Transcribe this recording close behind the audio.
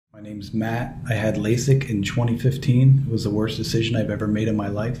My name's Matt. I had LASIK in 2015. It was the worst decision I've ever made in my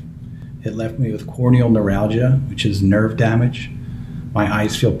life. It left me with corneal neuralgia, which is nerve damage. My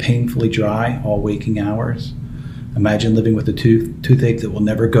eyes feel painfully dry all waking hours. Imagine living with a toothache that will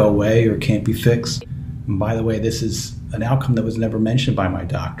never go away or can't be fixed. And by the way, this is an outcome that was never mentioned by my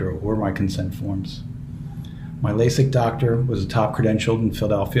doctor or my consent forms. My LASIK doctor was a top credentialed in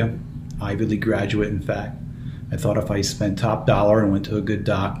Philadelphia, Ivy League graduate in fact. I thought if I spent top dollar and went to a good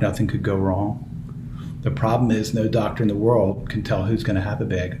doc, nothing could go wrong. The problem is no doctor in the world can tell who's going to have a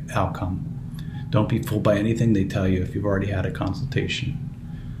bad outcome. Don't be fooled by anything they tell you if you've already had a consultation.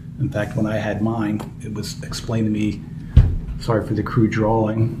 In fact, when I had mine, it was explained to me, sorry for the crude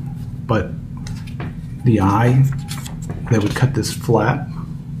drawing, but the eye, they would cut this flap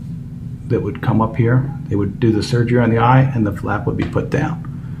that would come up here. They would do the surgery on the eye and the flap would be put down.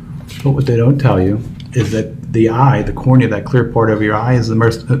 But what they don't tell you is that the eye, the cornea, that clear part of your eye, is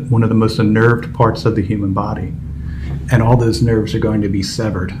one of the most unnerved parts of the human body. And all those nerves are going to be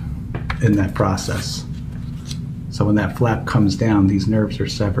severed in that process. So when that flap comes down, these nerves are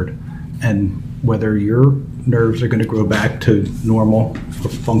severed. And whether your nerves are going to grow back to normal or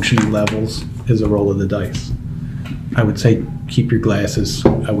functioning levels is a roll of the dice. I would say keep your glasses.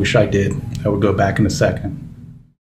 I wish I did. I would go back in a second.